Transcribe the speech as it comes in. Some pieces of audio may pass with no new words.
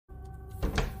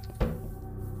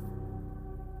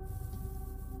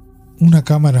una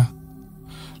cámara.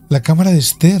 La cámara de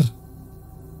Esther.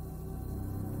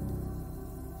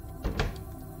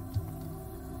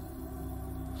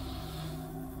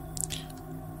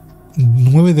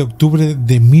 9 de octubre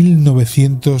de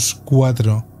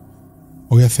 1904.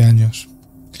 Hoy hace años.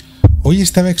 Hoy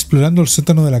estaba explorando el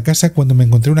sótano de la casa cuando me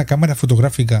encontré una cámara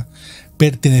fotográfica.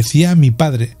 Pertenecía a mi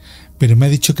padre, pero me ha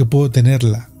dicho que puedo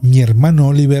tenerla. Mi hermano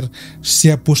Oliver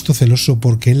se ha puesto celoso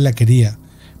porque él la quería,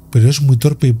 pero es muy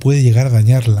torpe y puede llegar a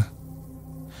dañarla.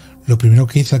 Lo primero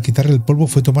que hizo al quitarle el polvo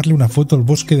fue tomarle una foto al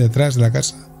bosque de atrás de la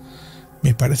casa.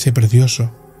 Me parece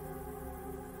precioso.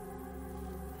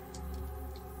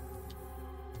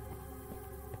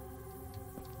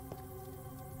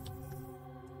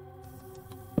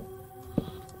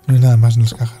 No hay nada más en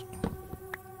las cajas.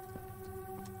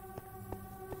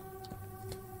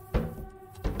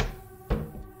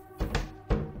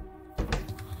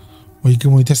 Oye, qué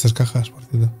bonitas estas cajas, por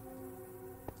cierto.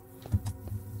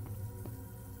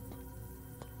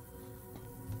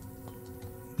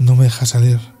 No me deja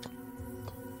salir.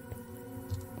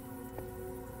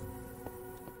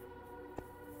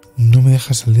 No me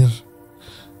deja salir.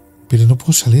 Pero no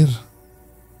puedo salir.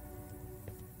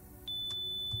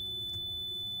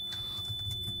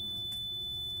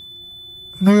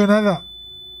 No veo nada.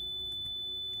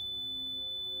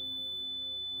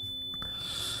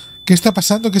 ¿Qué está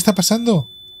pasando? ¿Qué está pasando?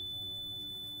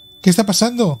 ¿Qué está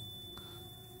pasando?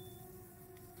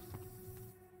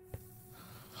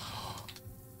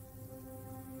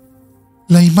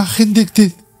 La imagen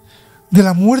de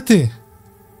la muerte.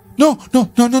 No.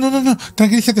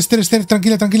 Tranquilízate, Esther,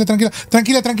 tranquila.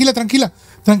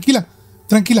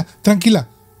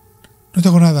 No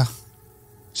tengo nada.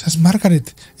 O sea, es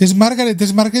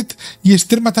Margaret y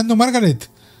Esther matando a Margaret.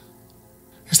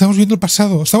 Estamos viendo el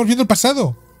pasado.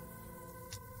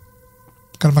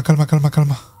 Calma.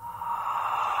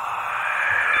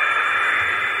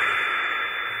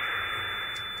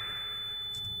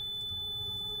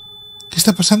 ¿Qué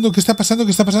está pasando?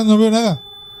 No veo nada.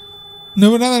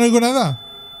 No oigo nada.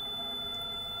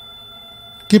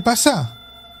 ¿Qué pasa?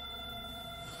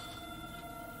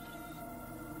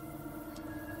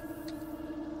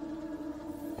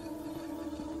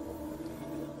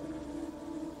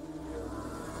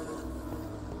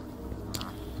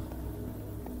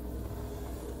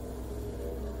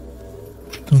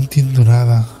 No entiendo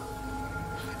nada.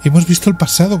 Hemos visto el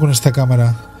pasado con esta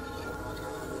cámara.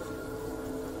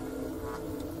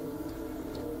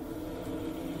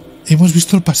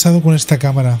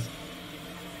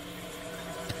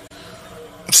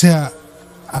 O sea,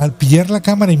 al pillar la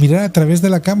cámara y mirar a través de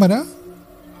la cámara,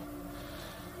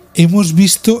 hemos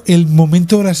visto el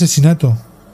momento del asesinato.